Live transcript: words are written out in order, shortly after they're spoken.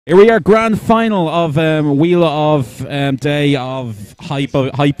Here we are, grand final of Wheel of Day of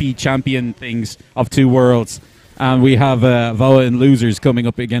hypey champion things of two worlds. And we have Voa in losers coming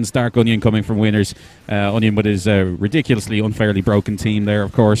up against Dark Onion coming from winners. Onion with his ridiculously unfairly broken team there,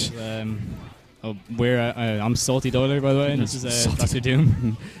 of course. I'm Salty Doller, by the way, and this is Dr.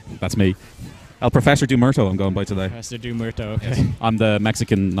 Doom. That's me. El Professor Doomurto I'm going by today. Professor Doomurto, okay. Yes. I'm the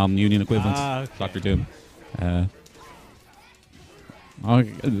Mexican non-union equivalent, okay. Dr. Doom.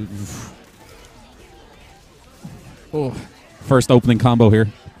 First opening combo here.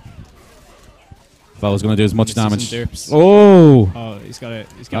 Voa's going to do as much damage. Oh, he's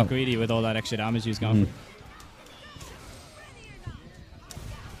got greedy with all that extra damage he's gone for.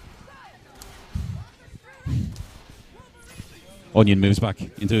 Onion moves back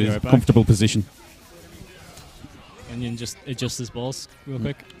into his comfortable position. Onion just adjusts his balls real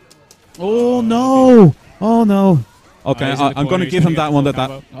quick. Oh no! Oh no! Okay, I'm going to give him that one.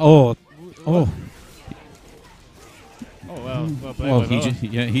 Oh, well.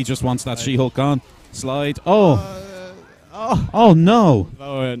 He just wants that She-Hulk on. Slide. Oh no!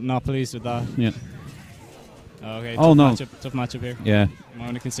 Oh, not pleased with that. Yeah. Okay. Oh no! Tough matchup here. Yeah. I'm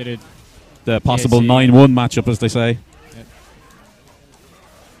only considered the possible 9-1 matchup, as they say.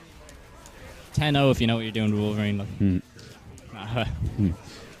 10-0 if you know what you're doing with Wolverine.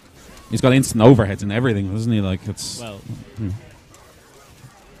 He's got instant overheads and everything, doesn't he? Like it's well.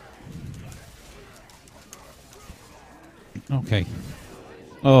 Okay.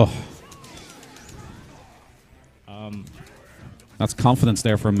 Oh. That's confidence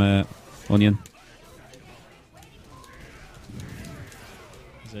there from Onion.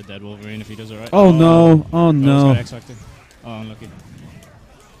 Is a dead Wolverine if he does it right? Oh no! Oh no! Oh, unlucky.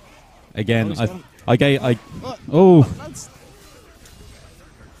 Again,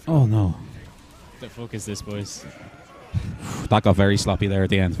 oh no. The fuck is this, boys? That got very sloppy there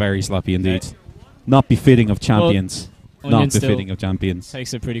at the end. Very sloppy indeed. Not befitting of champions. Not befitting of champions.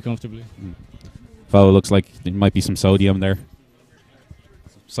 Takes it pretty comfortably. Voa looks like there might be some sodium there.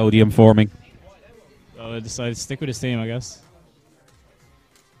 Sodium forming. Oh, I decided to stick with his team, I guess.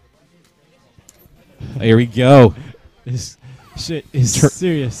 Here we go. This shit is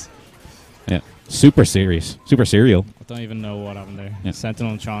serious. Yeah, super serious. Super serial. I don't even know what happened there. Yeah.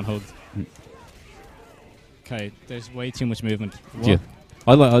 Sentinel and Tron hugged. Okay, there's way too much movement. What? Yeah.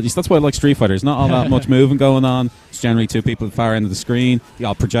 That's why I like Street Fighter. There's not all that much moving going on. It's generally two people at the far end of the screen. The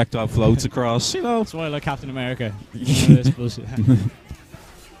odd projectile floats across. You know. That's why I like Captain America. This bullshit.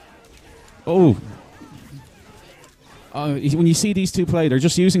 Oh. When you see these two play, they're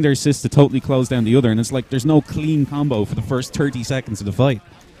just using their assists to totally close down the other, and it's like there's no clean combo for the first 30 seconds of the fight.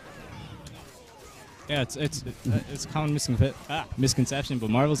 Yeah, it's a common misconception,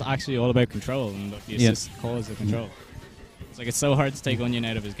 but Marvel's actually all about control, and the assist cause the control. It's like it's so hard to take Onion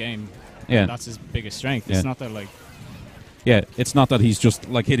out of his game. Yeah, that's his biggest strength. It's not that like. Yeah, it's not that he's just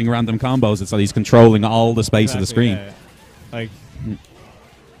like hitting random combos. It's that he's controlling all the space of the screen. Yeah. Like.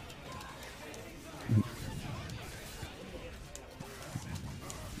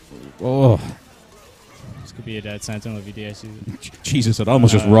 Oh. This could be a dead Sentinel if he DSUs. Jesus, it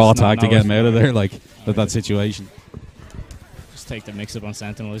almost just raw tag to get him out of there, like that situation. Just take the mix up on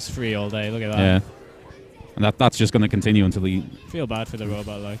Sentinel. It's free all day. Look at that. Yeah. And that's just going to continue until he... Feel bad for the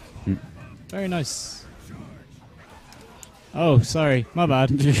robot, like. Very nice. Oh, sorry. My bad.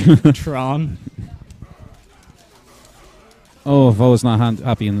 Tron. Oh, Voa's not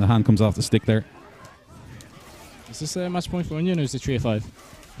happy and the hand comes off the stick there. Is this a match point for Onion or is it 3 of 5?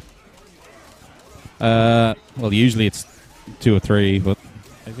 Well, usually it's 2 or 3, but...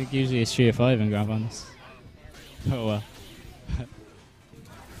 I think usually it's 3 of 5 in Grand Finals. Oh, well.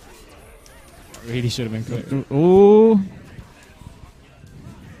 Really should have been clear. Oh.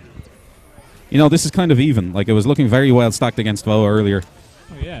 You know, this is kind of even. Like, it was looking very well stacked against Voa earlier.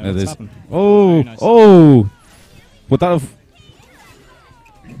 Oh, yeah, what's happened? Oh, nice. Oh. Would that have...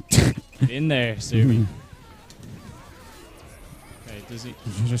 In there, Siri. Okay, does he...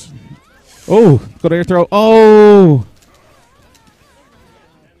 Oh, good air throw. Oh!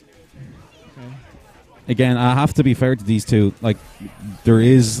 Again, I have to be fair to these two. Like, there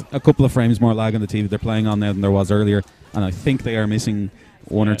is a couple of frames more lag on the TV they're playing on now than there was earlier, and I think they are missing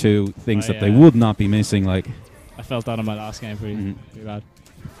one or two things that they would not be missing. Like, I felt that on my last game pretty bad.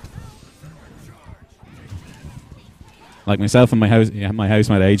 Like myself and my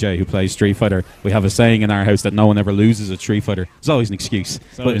housemate AJ, who plays Street Fighter, we have a saying in our house that no one ever loses at Street Fighter. It's always an excuse,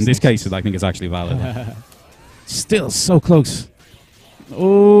 but in this case, I think it's actually valid. Still so close.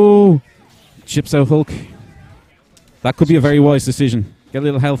 Oh. Chips out Hulk. That could be a very wise decision. Get a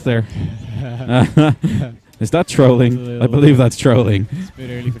little health there. Is that trolling? I believe that's trolling. It's a bit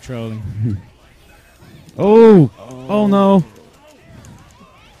early for trolling. Oh! Oh no!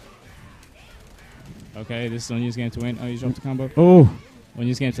 Okay, this is Onion's game to win. Oh, you dropped the combo. Oh!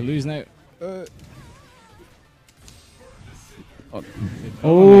 Onion's game to lose now.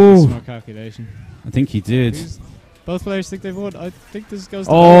 Oh! Smart calculation. I think he did. Both players think they've won. I think this goes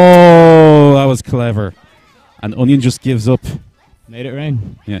to Oh! That was clever. And Onion just gives up. Made it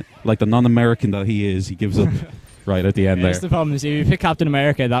rain. Yeah, like the non-American that he is, he gives up right at the end That's there. the problem. Is if you pick Captain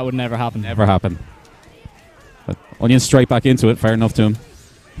America, that would never happen. Never happen. But Onion straight back into it. Fair enough to him.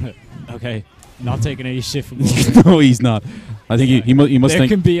 Okay, not taking any shit from Wolverine. No, he's not. I think he must there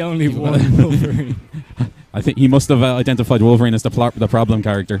think. can be only one Wolverine. I think he must have identified Wolverine as the problem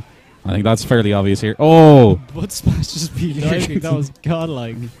character. I think that's fairly obvious here. Oh! Butt smash just beat diving. That was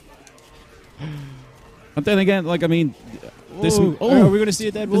godlike. But then again, like, I mean... This, are we going to see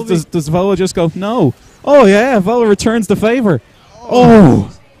a dead Wolverine? Does Vola just go, no? Oh, yeah, Vola returns the favor.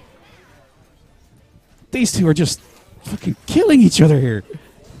 Oh! These two are just fucking killing each other here.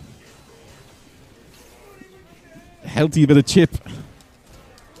 Healthy bit of chip.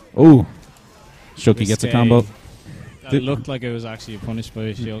 Oh. Shuki gets a combo. That looked like it was actually punished by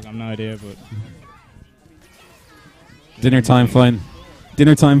a shield. I've no idea, but... Dinner time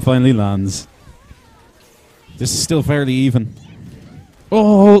finally lands. This is still fairly even.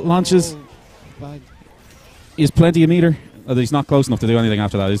 Oh, launches. He has plenty of meter. Oh, he's not close enough to do anything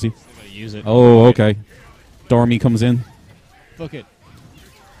after that, is he? Use it. Oh, okay. Dormy comes in. Fuck it.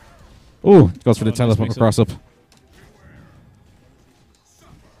 Oh, goes for the Nice teleport mix-up. cross up.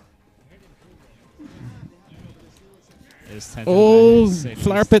 Oh,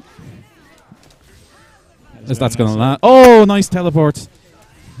 flarp it. As that's going to land. Oh, nice teleport.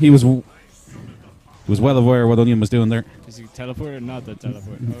 He was well aware what Onion was doing there. Is he teleport or not the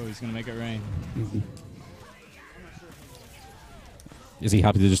teleport? Oh, he's going to make it rain. Is he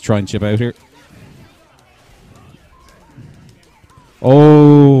happy to just try and chip out here?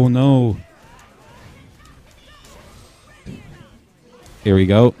 Oh, no. Here we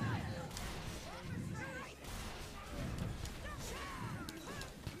go.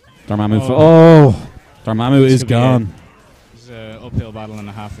 Dormammu. Dormammu is gone. It's an uphill battle and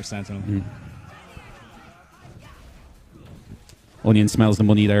a half for Sentinel. Onion smells the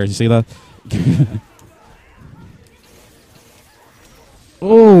money there. Did you see that?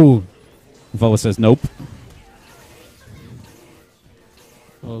 Oh! Vola says nope.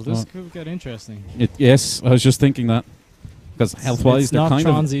 Well, this could get interesting. Yes, I was just thinking that. Because health-wise, they're kind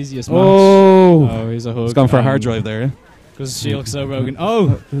of... Tron's easiest match. Oh! He's a hook. He's gone for a hard drive there, yeah? Because she looks so broken.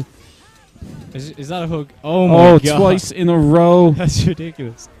 Oh! Is that a hook? Oh my god. Twice in a row. That's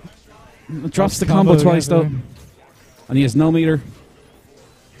ridiculous. Drops the combo twice, though. And he has no meter.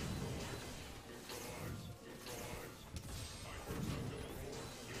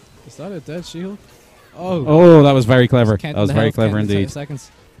 Is that a dead shield? Oh. Oh, that was very clever. That was very clever indeed. Seconds.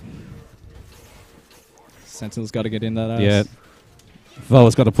 Sentinel's got to get in that ass. Yeah.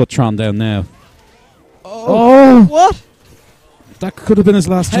 Vola's got to put Tron down now. Oh! What? That could have been his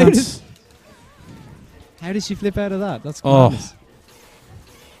last chance. How did she flip out of that? That's Oh. madness.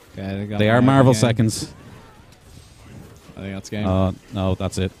 Okay, They are Marvel seconds. I think that's game. No,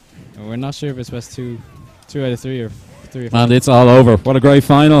 that's it. And we're not sure if it's best 2 out of 3 or 3 or 5. And it's all over. What a great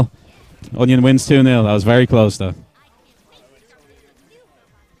final. Onion wins 2-0. That was very close, though.